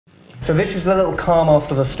So this is the little calm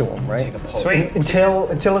after the storm, right? Sweet. Until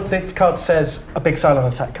this card says a big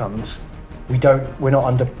Cylon attack comes, we're not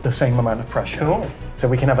under the same amount of pressure. Cool. So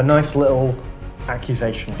we can have a nice little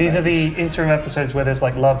accusation. These are the interim episodes where there's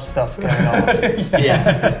like love stuff going on.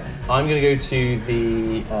 Yeah. I'm going to go to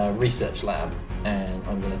the research lab and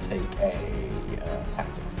I'm going to take a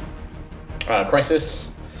tactics.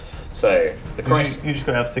 Crisis. So the crisis. You just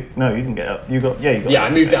got out of sick. No, you didn't get out. You got. Yeah, I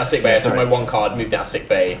moved out of sick bay. I took my one card, moved out of sick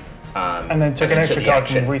bay, and then took an extra card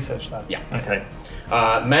from the research lab. Yeah. Okay.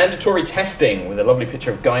 Mandatory testing with a lovely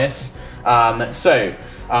picture of Gaius. It's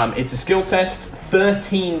a skill test,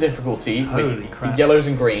 13 difficulty with yellows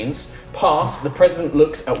and greens. Pass, the president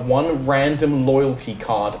looks at one random loyalty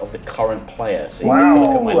card of the current player. So you get to look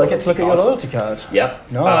at my I get to look at your loyalty card.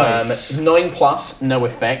 Yep. Nice. 9+, no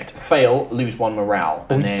effect. Fail, lose 1 morale.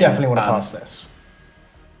 We definitely want to pass this.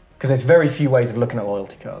 Because there's very few ways of looking at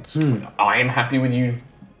loyalty cards. I am happy with you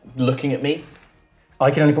looking at me.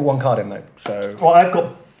 I can only put 1 card in though, so... Well, I've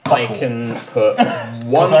got... I can put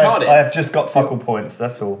 1 card in. I have just got fuckle points,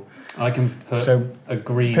 that's all. I can put a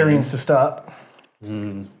green. Periods to start.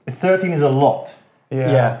 13 is a lot.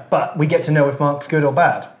 Yeah, but we get to know if Mark's good or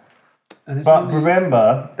bad. But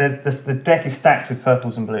remember, the deck is stacked with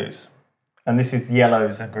purples and blues. And this is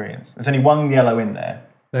yellows and greens. There's only 1 yellow in there.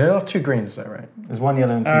 There are 2 greens though, right? There's 1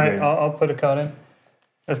 yellow and 2 Alright, greens. I'll put a card in.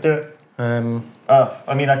 Let's do it. I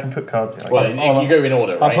mean, I can put cards in. Well, you go in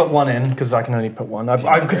order, right? I'll put 1 in, because I can only put 1.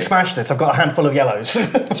 I could smash this. I've got a handful of yellows.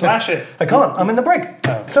 Smash it. I can't. I'm in the brig.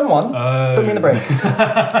 Someone put me in the brig.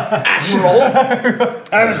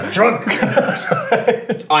 I was drunk.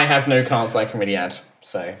 I have no cards I can really add,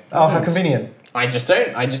 so... Oh, how convenient. I just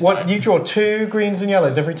don't. What, you draw 2 greens and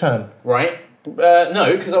yellows every turn? Right?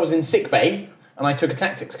 No, because I was in sick bay and I took a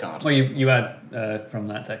tactics card. Well, you add from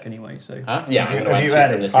that deck anyway, so... Huh? Yeah, I'm going to add 2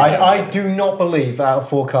 added? from this. I do not believe that out of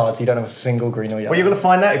 4 cards you don't have a single green or yellow. Well, you're going to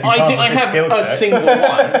find out if you pass I this have skill a check. single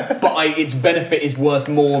one, but its benefit is worth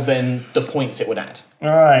more than the points it would add. All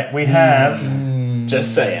right, we have...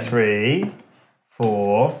 Just saying. 3,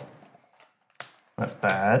 4... That's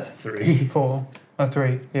bad. 3. 4.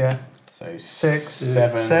 3, yeah. So 6,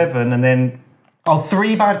 7, and then... Oh,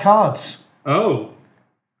 3 bad cards. Oh.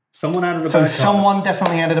 Someone added a bad So card. someone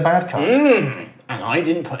definitely added a bad card. And I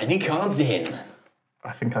didn't put any cards in.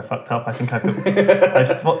 I think I fucked up. I think I put... I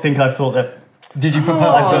think I thought that... Did you put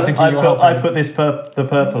purple? I put this the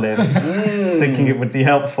purple in, thinking it would be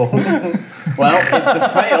helpful. Well, it's a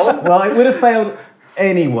fail. Well, it would have failed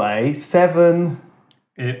anyway. 7...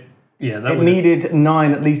 It needed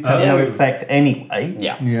 9 at least to have no effect anyway.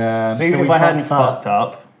 Yeah. Yeah. So even if I hadn't fucked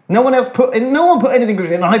up, no one put anything good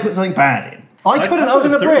in, and I put something bad in. I couldn't. I was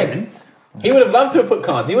in the brig. He would have loved to have put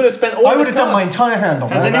cards. He would have spent all I his would cards. have done my entire hand on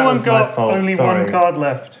that. Has anyone was my got fault, only sorry. 1 card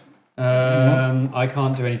left? I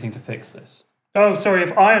can't do anything to fix this. Oh, sorry,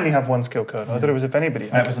 if I only have 1 skill code. I thought it was if anybody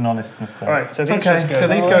had. That was an honest mistake. Alright, so these Okay, just go. so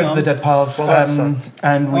these go to the dead piles. Well, that sucked.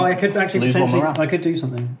 And we... I could actually lose 1 potentially... morale. I could do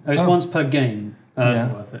something. It's once per game.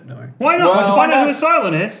 That's worth it, don't worry. Why not? Well, to find out who the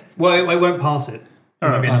Cylon is. Well, I won't pass it. It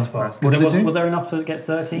won't be enough to pass. What does it do? Was there enough to get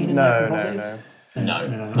 13 in there from positives?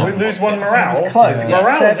 No. We lose 1 morale. It was close. It was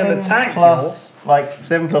Morale is in 7 the tank. plus, like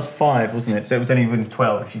 7 plus 5, wasn't it? So it was only even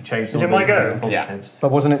 12 if you changed Is all it my those go? positives.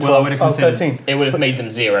 But wasn't it Well, I 12? would have Oh, considered- 13. It would have made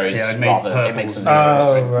them zeros Yeah, it made rather. It purples. makes them zeros.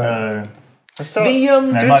 Oh, right. So, Let's start The,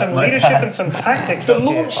 doing some leadership and some tactics. The up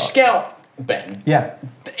here. launch scout, Ben, Yeah.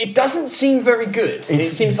 it doesn't seem very good.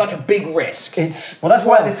 It seems like a big risk. It's... well, that's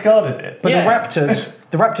why I discarded it. But Yeah.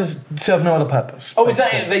 the Raptors serve no other purpose. Oh, is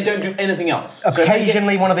that it? They don't do anything else? So if they get-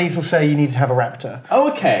 Occasionally one of these will say you need to have a Raptor. Oh,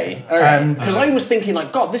 okay. All right. Because I was thinking,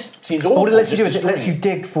 like, God, this seems awful. All it lets you do just is it lets you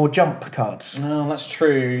destroying dig for jump cards. Oh, that's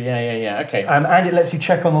true. Yeah. Okay. And it lets you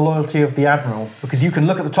check on the loyalty of the Admiral, because you can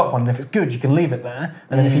look at the top one, and if it's good, you can leave it there,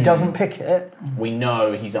 and then if he doesn't pick it... We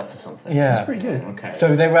know he's up to something. Yeah. That's pretty good. Okay.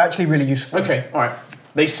 So they were actually really useful. Okay, all right.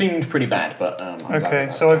 They seemed pretty bad, but... I'm glad Okay,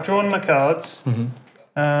 that so I've drawn my cards.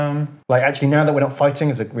 Like, actually, now that we're not fighting,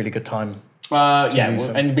 is a really good time.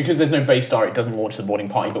 and because there's no base star, it doesn't launch the boarding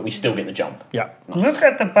party, but we still get the jump. Yeah. Look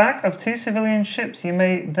at the back of 2 civilian ships. You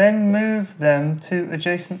may then move them to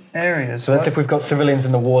adjacent areas. So that's if we've got civilians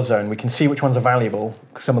in the war zone. We can see which ones are valuable,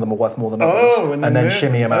 because some of them are worth more than others. Oh, and then move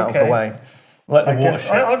shimmy them out of the okay. way. Like the I guess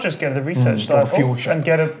watership. I'll just get the research or lab the fuel ship. and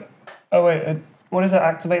get a... Oh, wait. What does it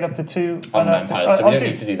activate up to 2? Unmanned pilots, so we don't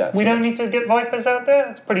need to do that. We don't need to get Vipers out there?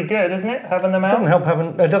 It's pretty good, isn't it? Having them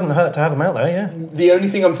out? It doesn't hurt to have them out there, yeah. The only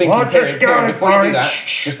thing I'm thinking, Kieran, before you do that,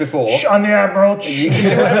 just before... I'm the Admiral. You can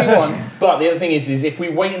do whatever you want, but the other thing is if we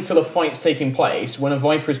wait until a fight's taking place, when a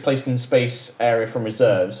Viper is placed in the space area from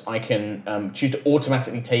reserves, I can choose to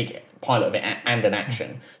automatically take pilot of it and an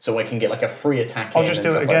action, so I can get like a free attack. I'll just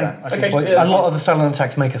do it again. Like okay, a lot of the Cylon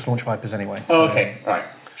attacks make us launch Vipers anyway. Oh, okay, alright,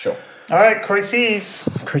 sure. Alright, Crises.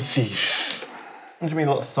 What do you mean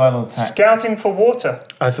a lot of Cylon attacks? Scouting for water.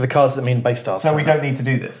 So the cards that mean base star. So we don't need to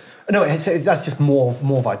do this? No, that's just more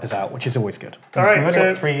Vipers out, which is always good. Alright, We've only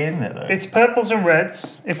so got 3 in there though. it's purples and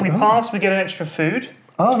reds. If we pass, we get an extra food.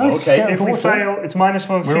 Oh, nice. Okay. If we fail, it's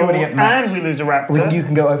 -1 fuel, already at max. and we lose a raptor. You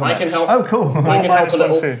can go over I can help. Oh, cool. I can help a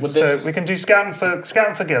little food. with this. So we can do scouting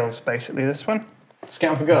for girls, basically, this one.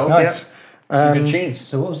 Scouting for girls. Nice. Some good tunes.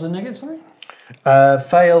 So what was the negative, sorry?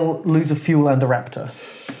 Fail, lose a fuel and a raptor.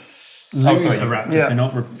 Lose a raptor, so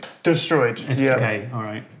not... Destroyed. Okay,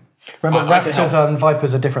 alright. Remember, I can raptors and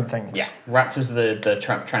Vipers are different things. Yeah, Raptors are the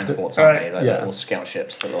transports, aren't they? The little scout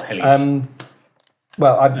ships, the little helis.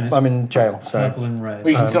 Well, I'm in jail, so... Purple and red.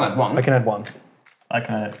 We can still add 1. I can add 1. I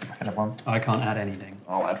can have 1. I can't add anything.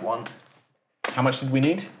 I'll add 1. How much did we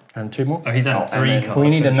need? And 2 more. Oh, he's added 3 then- cards. We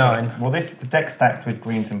need a so 9. Well, this is the deck stacked with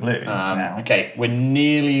greens and blues now. Okay,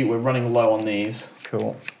 we're running low on these.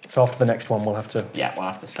 Cool. So after the next one, we'll have to... Yeah, we'll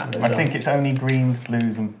have to stack those I up. think it's only greens,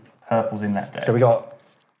 blues, and purples in that deck. So we got...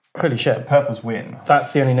 Holy shit. Purples win.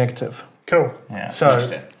 That's the only negative. Cool. Yeah. So...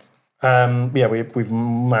 Smashed it. Yeah, we've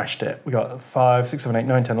mashed it. We got 5, 6, 7, 8,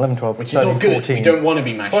 9, 10, 11, 12, Which 13, is not good. 14. We don't want to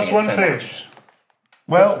be mashing Plus it 1 so food. much.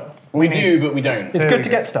 Well, We do, but we don't. It's There good we to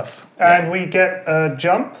go. get stuff. And we get a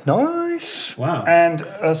jump Nice. Wow. and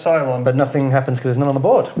a Cylon. But nothing happens because there's none on the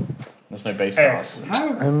board. There's no base stars. Excellent.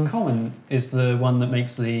 How common is the one that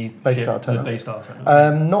makes the Base ship, star the turner. base star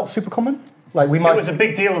turner? Not super common. Like we It might... was a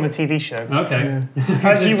big deal on the TV show. Okay.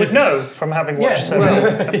 As you would know from having watched Yes, so many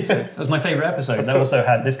episodes. That was my favourite episode. That also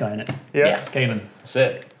had this guy in it. Yeah. Galen. That's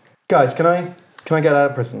it. Guys, can I get out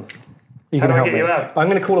of prison? You How can do I help get me. you out? I'm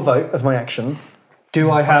going to call a vote as my action.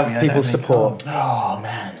 Do I have people's support? Oh,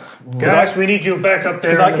 man. Guys, we need you back up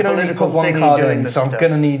there. Because I in can the only political put 1 thingy card doing in, this so I'm stuff.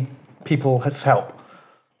 going to need people's help.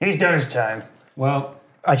 He's done his time. Well,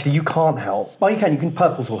 Actually, you can't help. Well, you can. You can.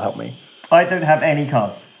 Purples will help me. I don't have any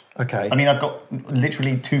cards. Okay. I mean, I've got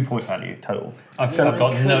literally 2 point value total. I've got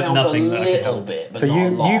Could help nothing a that I can little help. bit, but so not a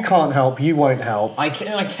lot. you can't help. You won't help. I can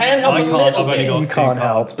help I a can't. little I've only bit. got You 2 can't cards,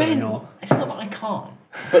 help. but Ben, not. it's not that I can't.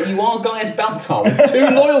 But you are Gaius Baltar with 2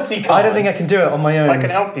 loyalty cards. I don't think I can do it on my own. I can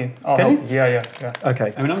help you. I'll Can help you? Yeah.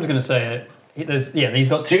 Okay. I mean, I'm just going to say it. He's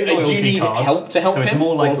got 2 Do loyalty you need cards. help to help so it's him, more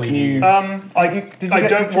or likely can you- I get to don't want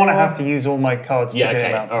to draw- have to use all my cards Yeah, to get okay,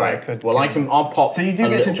 him out. all but I right. could. Well, I'll pop. So you do a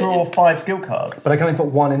get to little draw bit. 5 skill cards. But I can only put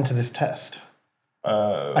 1 into this test.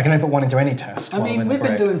 I can only put 1 into any test. I while I'm mean, in the we've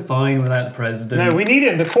been break. doing fine without the president. No, we need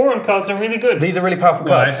him. The quorum cards are really good. These are really powerful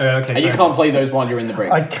Right, cards. okay. And you fair can't play those while you're in the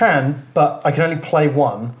break. I can, but I can only play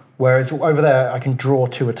 1. Whereas over there, I can draw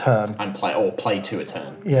 2 a turn. And play 2 a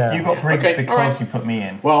turn. Yeah. You got bricks Okay, because alright. you put me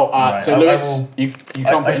in. Well, Right, so I Lewis, will- you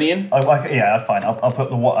can't put any in. Yeah, fine. I'll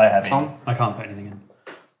put what I have in. Tom, I can't put anything in.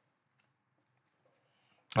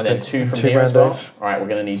 and then 2 from 2 here as well. randos. All right, we're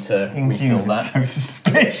going to need to King refill Hughes that. is so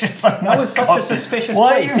suspicious. Oh That was such a suspicious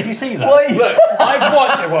place. Did you see that? Why? Look, I've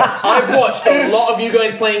watched a lot of you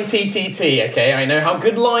guys playing TTT. Okay, I know how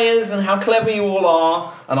good liars and how clever you all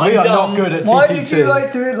are, and We I'm are dumb. not good at TTT. Why did you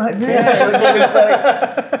like do it like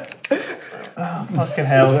this? Oh, fucking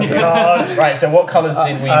hell. Right, so what colours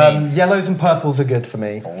did we need? Yellows and purples are good for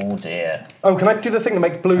me. Oh dear. Oh, can I do the thing that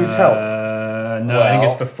makes blues help? No, I think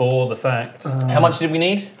Well- it's before the fact. How much did we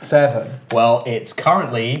need? 7. Well, it's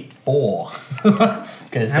currently 4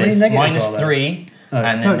 because How many there's negatives are there? -3,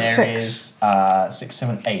 and No, then it's there 6. is 6,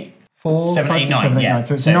 7, 8. 4, 7, 8, 9, yeah.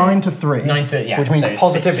 So it's So 9 to 3. 9 to yeah, Which means so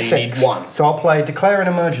positive 6, 6. so you need 1. So I'll play declare an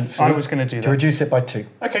emergency. I was going to do to that. reduce it by 2.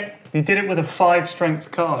 Okay. You did it with a 5 strength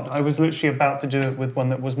card. I was literally about to do it with one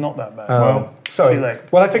that was not that bad. Well, sorry. too late.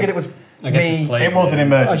 Well, I figured it was I guess me. it's played. It was an I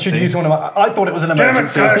emergency. should use one of my. I thought it was an Damn it,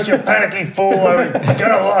 emergency. Curse, you panicky fool. I was going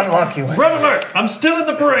to unlock you. Red alert! I'm still in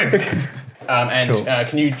the brig!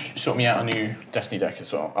 Can you sort me out a new Destiny deck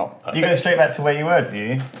as well? Oh, perfect. You go straight back to where you were, do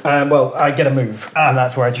you? Well, I get a move, and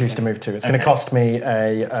that's where I choose to move to. It's going to Okay. cost me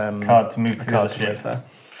a Card to move to the card other to move ship. there.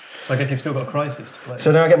 So I guess you've still got Crisis to play.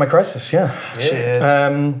 So now I get my crisis. Yeah. Shit.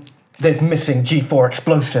 There's missing G4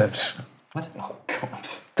 explosives. What? Oh God.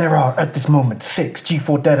 There are, at this moment, 6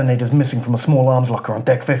 G4 detonators missing from a small arms locker on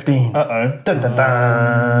deck 15. Uh-oh. Dun dun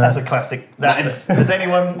dun. That's a classic. Nice. Has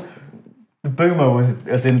anyone The boomer was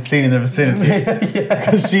as in seen in the vicinity.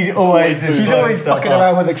 Because she's always fucking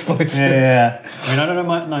around with explosives. Yeah. I mean, I don't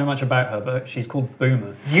know much about her, but she's called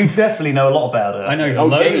Boomer. You definitely know a lot about her. I know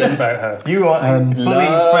loads about her. You are fully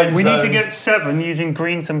friend We need to zoned. get 7 using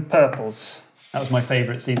greens and purples. That was my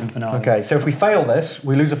favourite season finale. Okay, so if we fail this,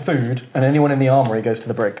 we lose a food, and anyone in the armory goes to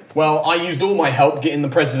the brig. Well, I used all my help getting the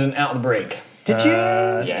president out of the brig. Did you?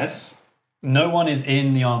 Yes. No one is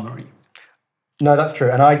in the armory. No, that's true,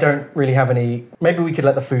 and I don't really have any. Maybe we could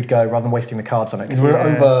let the food go rather than wasting the cards on it because we're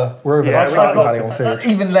over Yeah, the we cycle got value on food.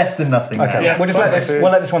 Even less than nothing. Okay, now. Yeah, we'll just fuck let the food.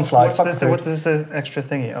 we'll let this one slide. What's Fuck the, the food. what is the extra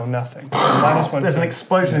thingy? Oh, nothing. -1 There's an food.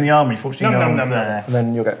 explosion in the army. Fortunately, no one was there. And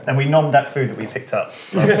then you'll go. And we nommed that food that we picked up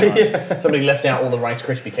last time. Somebody left out all the Rice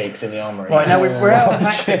Krispie cakes in the armory. Right, now we're out of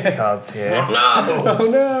tactics cards here. No! Oh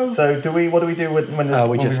no! So what do we do when we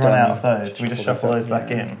we just, run out of those? Do we just shuffle shuffle those back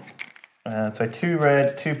in? So 2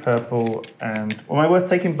 red, 2 purple, and am I worth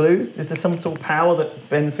taking blues? Is there some sort of power that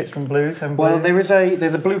benefits from blues? Well, there's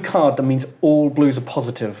a blue card that means all blues are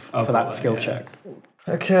positive for that skill check.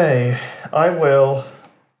 Okay, I will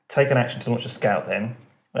take an action to launch a scout then.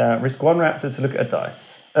 Risk 1 raptor to look at a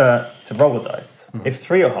dice, to roll a dice. If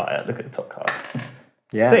 3 or higher, look at the top card.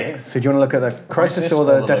 Yeah. 6. So do you want to look at the crisis or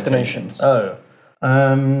the destinations? Oh,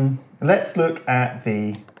 let's look at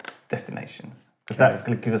the destinations. Because that's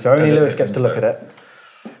going to give us. So only Lewis gets to look at it,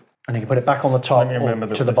 and he can put it back on the top Let me remember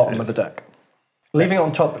or to what the this bottom of is. the deck. Leaving it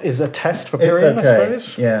on top is a test for It's period, okay. I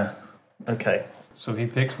suppose. Yeah. Okay. So if he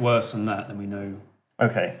picks worse than that, then we know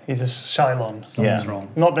Okay. He's a Cylon. something's wrong.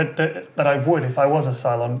 Not that I would, if I was a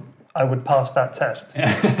Cylon, I would pass that test.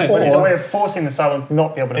 But it's a way of forcing the Cylon to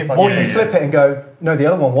not be able to fucking... Or you flip it and go, no, the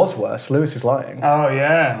other one was worse. Lewis is lying. Oh,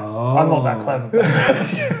 yeah. I'm not that clever.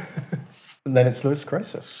 And then it's Lewis'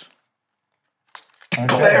 crisis.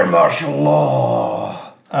 Declare martial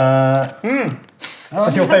law.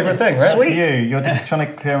 That's your favourite thing, right? That's you. You're trying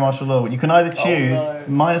to clear martial law. You can either choose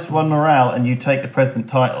 -1 morale and you take the president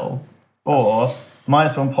title, or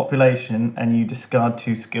 -1 population and you discard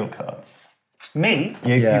 2 skill cards. Me?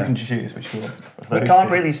 You Yeah. can choose which one of We those can't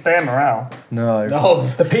 2. really spare morale. No. No.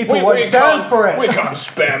 The people won't stand for it. We can't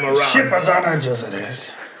spare morale. Ship as honored as it is.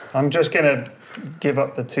 I'm just going to give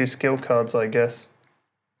up the 2 skill cards, I guess.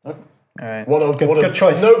 Alright. What a good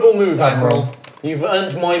choice, noble move, Admiral. You've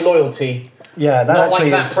earned my loyalty. Yeah, that Not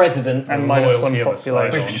actually like that is... president. And Loyalty -1 of a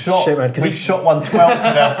population. Shit, man, 'cause We've shot 1/12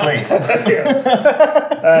 of our fleet.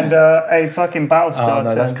 And a fucking Battlestar Oh,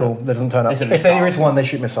 no, that's turned cool. That doesn't turn up. It's a If there is missiles. one, they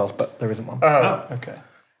shoot missiles, but there isn't one. Oh, okay.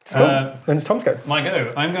 Cool. Then it's Tom's go. My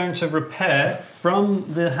go. I'm going to repair from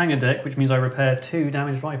the hangar deck, which means I repair 2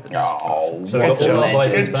 damaged Vipers. Oh, So what I've got a all the legend.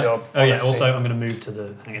 Vipers Good back. job. Oh yeah, honestly. also I'm going to move to the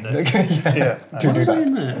hangar deck. Yeah. What was I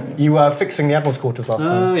in there? You were fixing the Admiral's quarters last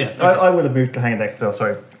time. Oh yeah. I would have moved to hangar deck as well,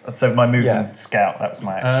 sorry. So my move and scout, that was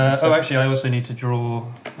my action. So Actually, I also need to draw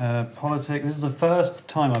politics. This is the first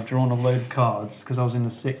time I've drawn a load of cards because I was in the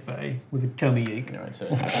sick bay with a tummy ache. And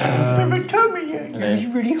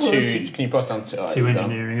then really 2. Can you pass down 2? 2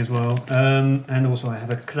 engineering as well, and also I have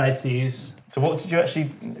a crisis. So what did you actually?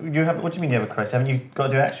 What do you mean you have a crisis? Haven't you got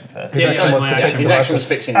to do action first? His action was to fix His the action was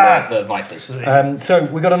Vipers. fixing the Vipers. So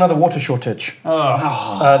we got another water shortage.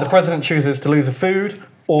 The president chooses to lose a food,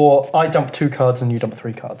 or I dump 2 cards and you dump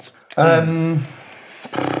 3 cards. Well,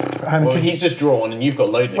 he's just drawn and you've got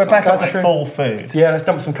loads of We're back cards. up to full food. Yeah, let's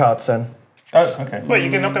dump some cards then. Oh, okay.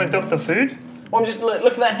 Wait, you're not going to dump the food? Well, I'm just look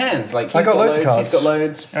at their hands. Like I got loads of cards. He's got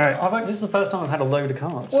loads. Alright. This is the first time I've had a load of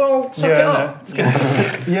cards. Well, suck it up.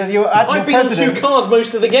 Yeah, your Admiral I've been on president. 2 cards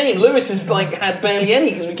most of the game. Lewis has had barely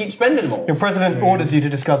any because we keep spending them all. Your president orders you to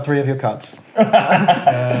discard 3 of your cards. So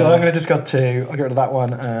I'm going to discard 2. I'll get rid of that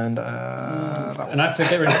one and that one. And I have to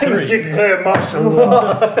get rid of 3. Declare martial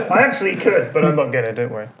law. I actually could, but I'm not going to, don't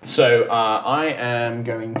worry. So I am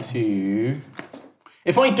going to.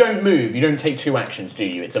 If I don't move, you don't take 2 actions, do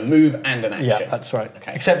you? It's a move and an action. Yeah, that's right.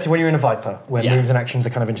 Okay. Except when you're in a Viper, where moves and actions are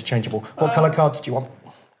kind of interchangeable. What colour cards do you want?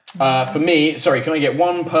 For me, sorry, can I get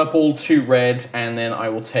 1 purple, 2 red, and then I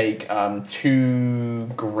will take 2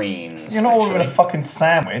 greens. You're not ordering a fucking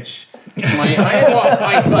sandwich. I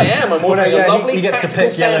am. I'm ordering a lovely he gets to tactical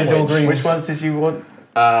pick yellows or sandwich. greens. Which ones did you want?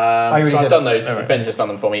 So I've done those. Alright. Ben's just done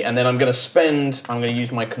them for me, and then I'm going to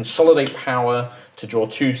use my consolidate power to draw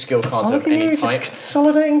 2 skill cards of any type.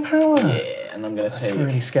 Consolidating power. Yeah, and I'm going to take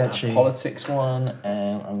really sketchy. politics one,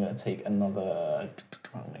 and I'm going to take another.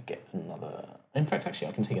 I'm going to get another. In fact, actually,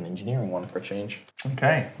 I can take an engineering one for a change.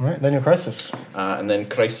 Okay. Right, then your crisis. And then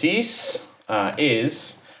crisis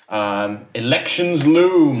is elections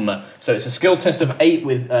loom. So it's a skill test of 8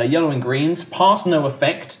 with yellow and greens. Pass no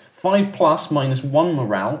effect. 5 plus -1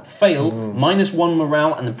 morale. Fail -1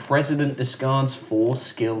 morale, and the president discards 4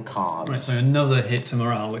 skill cards. Right, so another hit to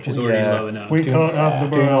morale, which is already low enough. We can't have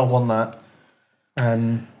the Do not morale. want that.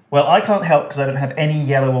 Well, I can't help because I don't have any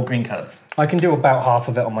yellow or green cards. I can do about half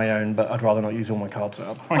of it on my own, but I'd rather not use all my cards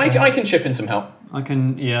up. I can chip in some help. I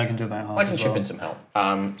can do about half. I can as chip well. in some help.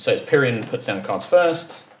 So it's Pyrian puts down cards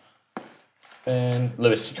first. And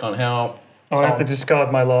Lewis, you can't help. Oh, I have to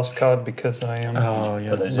discard my last card because I am. Oh, yeah.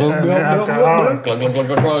 Put those in. Glug, glug, glug, glug. Glug, glug, glug,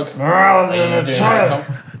 glug, glug. Are you doing that, Tom?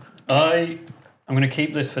 I'm going to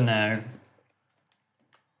keep this for now.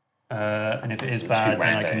 And if it is bad,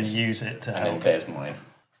 then I can use it to And then help. there's mine.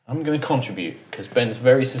 I'm going to contribute because Ben's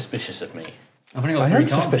very suspicious of me. I've only I got 3 am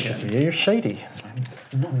cards. suspicious of you. You're shady.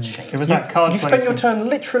 Not shame. It was that card You spent your placement. turn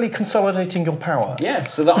literally consolidating your power. Yeah,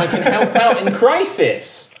 so that I can help out in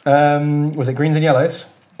crisis. Was it greens and yellows?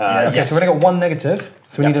 Okay, Yes. so we've only got 1 negative,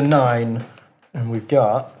 so we Yep. need a 9. And we've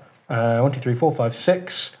got 1, 2, 3, 4, 5,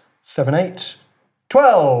 6, 7, 8,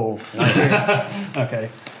 12. Nice. Okay.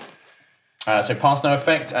 So pass no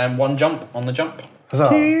effect and 1 jump on the jump. Huzzah.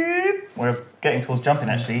 We're getting towards jumping,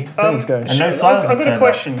 actually. Things going. And no I've silence. got a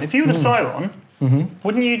question. If you were the Cylon,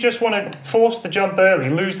 wouldn't you just want to force the jump early,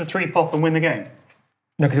 lose the 3 pop, and win the game?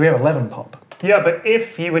 No, because we have 11 pop. Yeah, but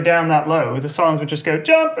if you were down that low, the Cylons would just go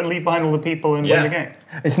jump and leave behind all the people and win the game.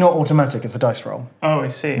 It's not automatic, it's a dice roll. Oh, I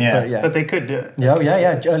see. Yeah. But they could do it.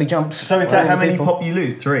 Yeah, early jumps. So is that All how the many people. pop you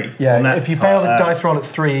lose? 3? Yeah, On that if you fail the time. dice roll, it's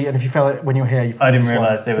 3, and if you fail it when you're here, you I didn't lose one.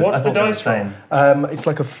 realise there was. What's I thought the they were dice roll? same. It's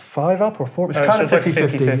like a 5 up or a 4. It's Oh, kind so of it's like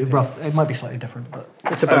a 50-50. 50-50. Rough. It might be slightly different, but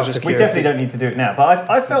it's I about was just 50. We curious. definitely don't need to do it now. But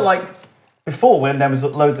I felt like before, when there was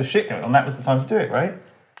loads of shit going on, that was the time to do it, right?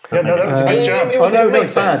 Yeah, no, that was a good job. It Oh, was- no, it no, makes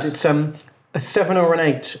it's bad. sense. It's a 7 or an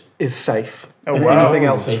 8 is safe. Oh, and wow. anything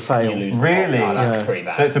else is It's- fail. you lose the Really? top. Oh, that's Yeah. pretty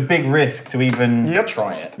bad. So it's a big risk to even. Yep.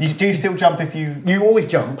 Try it. You do still jump if you. You always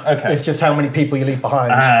jump. Okay. It's just how many people you leave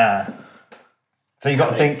behind. So you got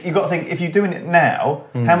to think. You got to think. If you're doing it now,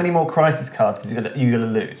 how many more crisis cards is you gonna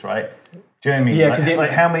lose, right? Do you know what I mean? Yeah, Like- 'cause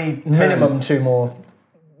like how many turns- Minimum 2 more,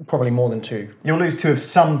 probably more than 2. You'll lose 2 of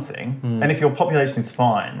something, and if your population is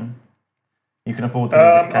fine, you can afford to lose it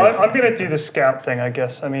I'm occasionally. going to do the scout thing, I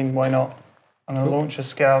guess. I mean, why not? I'm going to launch a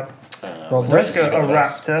scout, Roll risk this. a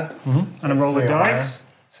raptor, and a roll of 3 or dice.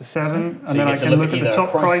 It's a 7, you and then I get to can look look at at the either top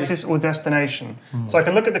crisis- crisis or destination. So I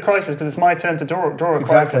can look at the crisis because it's my turn to draw a Exactly.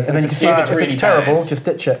 crisis. And then you can see if it's, really terrible, bad. just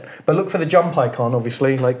ditch it. But look for the jump icon,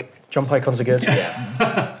 obviously. Like, jump icons are good.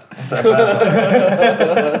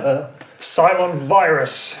 Cylon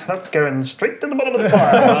virus. That's going straight to the bottom of the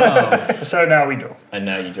pile. So now we draw. And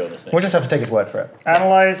now you draw this thing. We'll just have to take his word for it.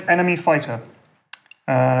 Analyze enemy fighter.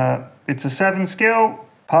 It's a 7 skill.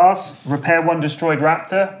 Pass. Repair 1 destroyed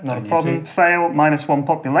raptor. Not a problem. Fail. -1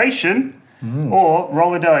 population. Or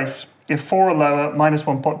roll a dice. If 4 or lower,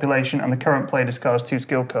 -1 population, and the current player discards 2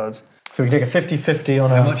 skill cards. So we can take a 50-50 on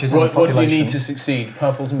How a much is What do you population. need to succeed?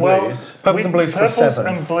 Purples and Well, blues? Purples and blues for purples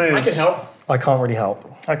 7. and blues. I can help. I can't really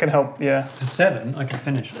help. I can help, yeah. For 7, I can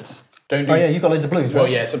finish this. Don't do. Oh yeah, you've got loads of blues, Well,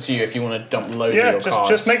 right? yeah, it's up to you if you want to dump loads Yeah, of your cards.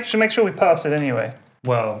 just make sure we pass it anyway.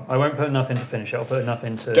 Well, I won't put enough in to finish it. I'll put enough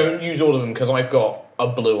into. Don't use all of them because I've got a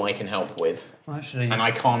blue I can help with, Actually, and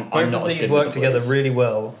I can't. both I'm not of as these good work with the together blues. really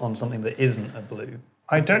well on something that isn't a blue.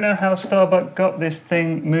 I don't know how Starbuck got this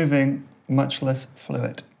thing moving, much less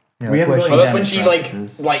fluid. We haven't got Oh, any that's when she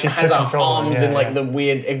demonstrators. like She has took her control of it, arms yeah, in like yeah. the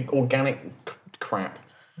weird organic crap.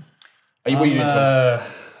 Are you? What are you doing, Tom?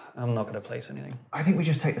 I'm not going to place anything. I think we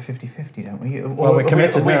just take the 50-50, don't we? Well, we're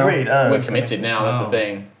committed we now. agreed. We're committed now. That's the Oh.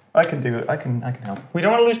 thing. I can do it. I can help. We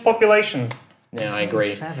don't want to lose population. Yeah, I agree.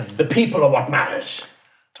 7. The people are what matters.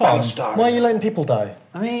 Battlestar. Why are you letting people die?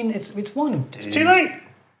 I mean, it's one dude. It's too late.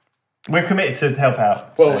 We're committed to help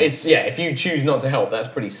out. Well, so. it's if you choose not to help, that's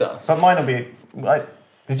pretty sus. But mine will be.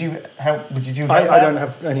 Did you help? Did you? Help I out? don't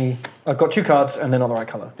have any. I've got 2 cards and they're not the right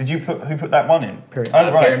colour. Did you put? Who put that one in? Period.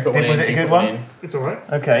 Oh right. Kieran put one was in, it a you good put one one? in. It's all right.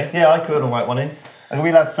 Okay. Yeah, I put a right one in. Are we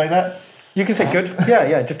allowed to say that? You can say good.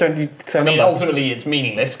 Yeah. Just don't say I mean, number. ultimately, it's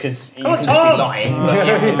meaningless because you on, can just be Tom! lying.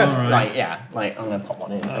 But yeah, it's like I'm gonna pop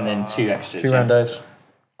one in and then 2 extras. 2 randos.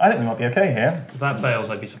 I think we might be okay here. If that fails,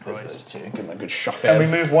 I'd be surprised. Those 2. Give them a good And we shuffle.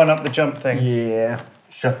 move 1 up the jump thing. Yeah.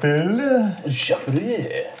 Shuffle. Shuffle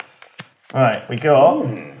it. Right, we got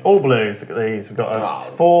all blues. Look at these. We've got a Wow.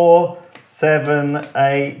 4, 7,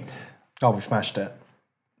 8, Oh, we smashed it.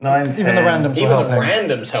 9, 10. Even the randoms Even were the helping.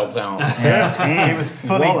 randoms helped out. It was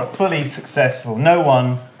fully successful. No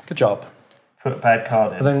one Good job. put a bad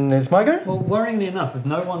card And in. then it's my go? Well, worryingly enough,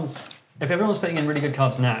 if everyone's putting in really good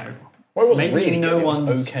cards now, Well, it wasn't maybe really no good. It one's.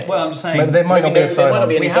 was okay. Well, I'm just saying. Maybe there might not be a there might not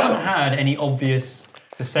be side. any we haven't silence. had any obvious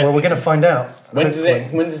Deception. Well, we're going to find out. When does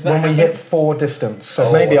that When happen? we hit 4 distance, so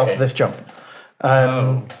Oh, maybe okay. after this jump.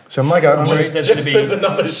 So my go. I'm Just There's gonna be- as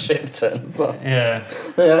another ship turns up. Yeah.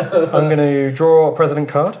 going to draw a president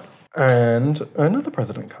card and another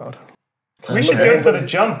president card. We should go for the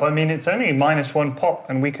jump. I mean, it's only -1 pop,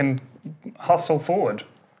 and we can hustle forward.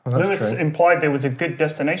 Well, that's Lewis true. implied there was a good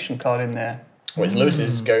destination card in there. Wait,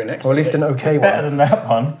 Lewis's go next? Or at least an okay Better one. than that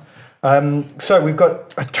one. So we've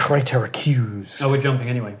got a traitor accused. Oh, we're jumping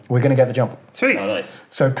anyway. We're going to get the jump. Sweet. Oh, nice.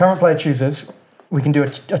 So current player chooses. We can do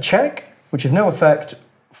a check, which is no effect,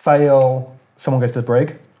 fail, someone goes to the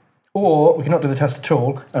brig. Or we cannot do the test at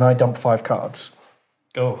all, and I dump 5 cards.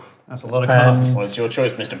 Oh, that's a lot of cards. Well, it's your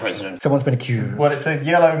choice, Mr. President. Someone's been accused. Well, it's a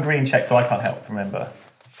yellow and green check, so I can't help, remember.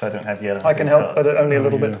 So I don't have yellow and I can green help, cards. but only a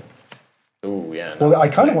little bit. Oh, yeah. No. Well, I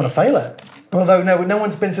kind of want to fail it. Although, no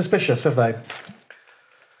one's been suspicious, have they?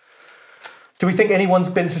 Do we think anyone's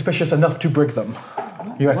been suspicious enough to brig them?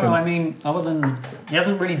 You reckon? Well, I mean, other than he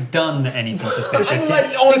hasn't really done anything suspicious. And,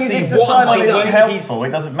 like, honestly, If the what have I Cylon done? isn't helpful, it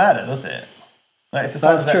doesn't matter, does it? Like, if the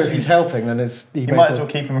Cylon's That's true. If actually- he's helping, then it's... you might as well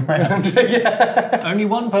keep him around. Only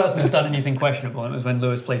one person has done anything questionable, and it was when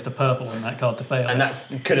Lewis placed a purple on that card to fail. And that's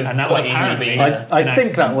could have And that quite was easily apparently- been. I an think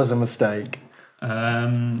that accident. was a mistake.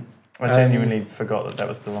 I genuinely forgot that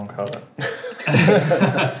was the wrong colour.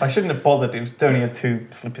 I shouldn't have bothered. It was only a 2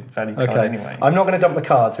 flipping value card Okay. anyway. I'm not going to dump the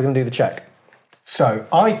cards. We're going to do the check. So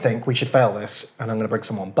I think we should fail this, and I'm going to bring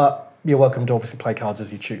someone. But you're welcome to obviously play cards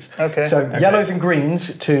as you choose. Okay. So yellows and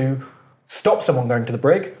greens to stop someone going to the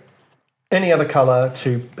brig. Any other colour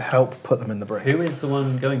to help put them in the brig. Who is the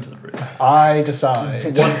one going to the bridge? I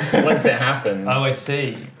decide. Once it happens. Oh, I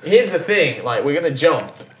see. Here's the thing, like, we're going to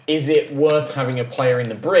jump. Is it worth having a player in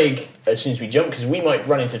the brig as soon as we jump? Because we might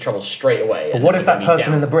run into trouble straight away. But what if that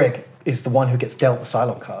person in the brig is the one who gets dealt the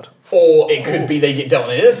Cylon card? Or it could be they get dealt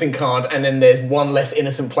an innocent card, and then there's one less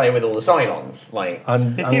innocent player with all the Cylons. Like,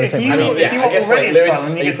 I'm If going you to take if my you chance. yeah, I want guess, already like, Lewis,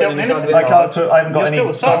 Cylon, are you you get dealt putting any innocent cards I card. can't put. I haven't got You're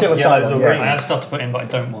any. still a Cylon. Still a yellows Cylon, or yeah. I greens. have stuff to put in, but I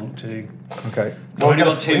don't want to. Okay. Well, We've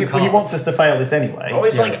got 2 he cards. wants us to fail this anyway. oh,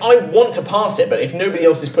 it's like, I want to pass it, but if nobody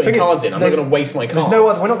else is putting Thing is, cards in, I'm not there's- going to waste my cards. There's no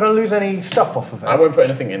other, we're not going to lose any stuff off of it. I won't put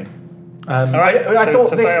anything in. Alright, I so thought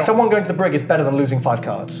it's a fail. someone going to the brig is better than losing 5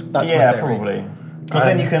 cards. That's my Yeah, theory. probably. Because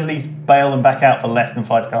then you can at least bail them back out for less than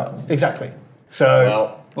 5 cards. Exactly. So,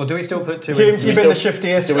 Well, Well, do we still put 2 you've in? been the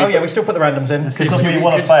shiftiest. do we Oh yeah, put- we still put the randoms in. Because we could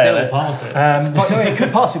want to fail still it. pass it. But no, it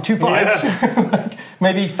could pass it 2 5s.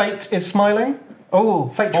 Maybe fate is smiling. Oh,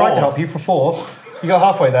 fate tried 4. to help you for 4. You got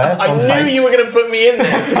halfway there. I on knew fate. you were going to put me in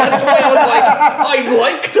there. That's why I was like, I'd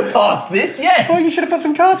like to pass this, yes. Well, you should have put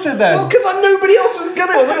some cards in then. Well, because nobody else was going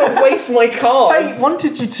to waste my cards. Fate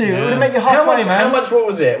wanted you to. It would have made you How halfway, much? man. How much? What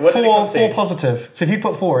was it? What did it 4, come to? 4 positive. So if you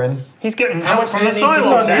put 4 in, He's getting How help much from did the it need to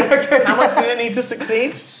Cylons. succeed? How much did it need to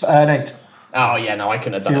succeed? an 8. Oh yeah, no, I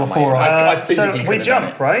couldn't have done You're that. four, mate. right? I physically So couldn't we have jump,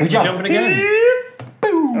 done it. right? We jump. Jumping again.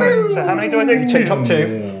 Alright, so how many do I take? 2. Top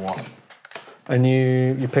 2. And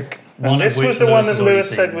you pick. One This of was which the one has that already Lewis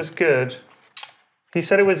said seen. was good. He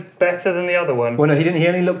said it was better than the other one. Well, no, he didn't. He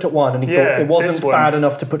only looked at one and he Yeah, thought it wasn't this one. bad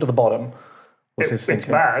enough to put to the bottom. Was his It's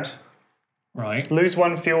thinking. bad. Right. Lose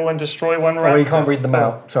 1 fuel and destroy 1 Or you raptor. can't read them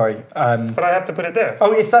out. Sorry. But I have to put it there.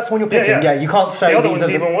 Oh, if that's the one you're picking, yeah. you can't say The other these one's are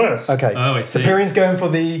the- even worse. Okay. Oh, I see. Superior's going for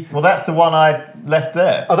the. Well, that's the one I left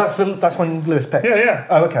there. Oh, that's one Lewis picked. Yeah, yeah.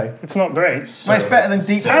 Oh, okay. It's not great. Well, it's better than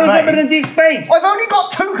Deep Space. How is that better than Deep Space? I've only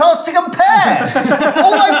got 2 cards to compare.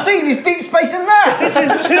 All I've seen is Deep Space and that. This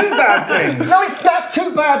is 2 bad things. No, that's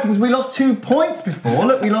 2 bad things. We lost 2 points before.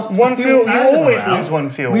 Look, we lost 1 a fuel. You and a always morale. lose 1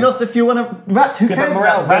 fuel. We lost a fuel and a rat. Who Yeah, cares but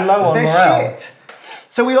morale, about we're low raptors? on They're morale. shit.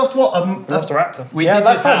 So we lost what? lost a raptor. We Yeah, did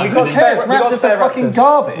that's just fine. have- We got Who spare. cares? We got Raptors spare are fucking raptors.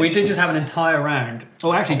 garbage. We did just have an entire round.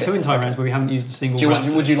 Oh, actually, 2 entire rounds where we haven't used a single Do you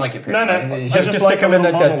raptor. would you like it? No, no. Pete? Just like stick them in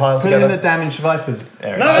the little dead models. pile Put it in the together. damaged Vipers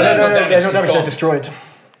area. No, no, No, it's not no, damaged, no, it's damage, they're gone. destroyed.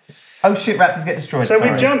 Oh shit, raptors get destroyed. So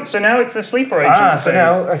sorry. we jumped. So now it's the sleeper agent. So phase.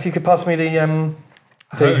 now, if you could pass me the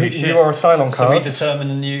Holy shit. you are a Cylon So we card. determine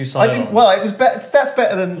the new I Cylons. think. Well, it was better. That's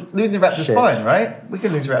better than losing the raptors. Shit. Fine, right? We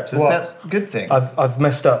can lose raptors. What? That's a good thing. I've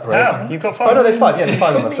messed up, right? How? You've got 5. Oh no, there's 5. Yeah, there's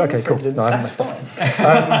 5 of us. Okay, cool. No, I haven't messed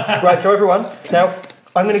up. Right, so everyone, now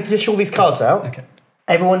I'm going to dish all these cards out. Okay.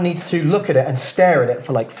 Everyone needs to look at it and stare at it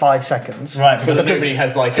for like 5 seconds. Right, Because nobody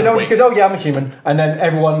has like. So a no one just wait. goes, oh yeah, I'm a human, and then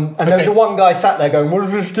everyone, and then Okay. the one guy sat there going, what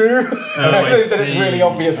does this do? I then it's see. really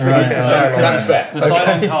obvious. that Right, it's a right. Cylon. That's fair. The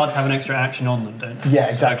Cylon cards have an extra action on them, don't they? Yeah,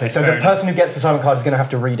 exactly. Okay, So fair the person who gets the Cylon card is going to have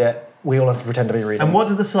to read it. We all have to pretend to be reading. And what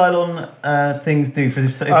do the Cylon things do for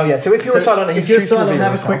this? Oh, yeah, so if you're a Cylon and if you you're a choose to Cylon, reveal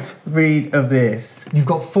have a yourself. quick read of this. You've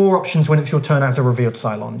got 4 options when it's your turn as a revealed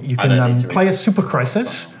Cylon. You I can don't need to play read a super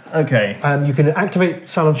crisis. Okay. You can activate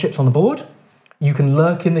Cylon ships on the board. You can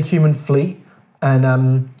lurk in the human fleet,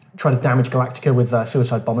 and try to damage Galactica with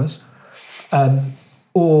suicide bombers.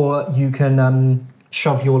 Or you can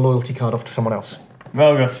shove your loyalty card off to someone else.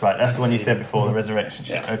 Well, that's right. That's the one you said before, the resurrection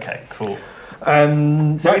ship. Yeah. Okay, cool.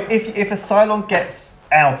 So if a Cylon gets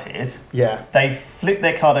outed, they flip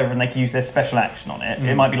their card over and they can use their special action on it.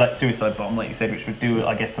 It might be like suicide bomb, like you said, which would do,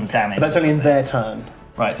 I guess, some damage. But that's only in their turn.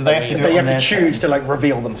 Right, so they have to do they have to choose to like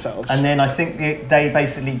reveal themselves. And then I think they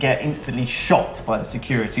basically get instantly shot by the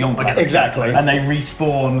security on Galactica. Exactly. And they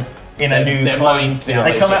respawn in a new clone.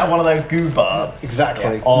 They come out of one of those goo bars.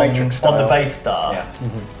 Exactly. On the base star. Yeah.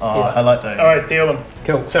 I like those. All right, deal them.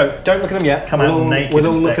 Cool. So don't look at them yet. Come out naked We'll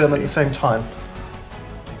all and look at them at sexy. the same time.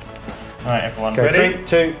 All right, everyone. Go. Ready?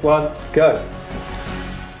 3, 2, 1, go.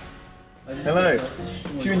 Hello.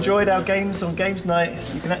 If you enjoyed our games on Games Night,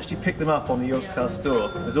 you can actually pick them up on the Yogscast store.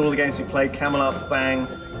 There's all the games we played, Camel Up, Bang,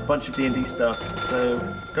 a bunch of D&D stuff. So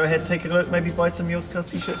go ahead, take a look, maybe buy some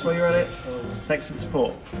Yogscast t-shirts while you're at it. Thanks for the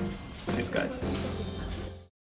support. Cheers, guys.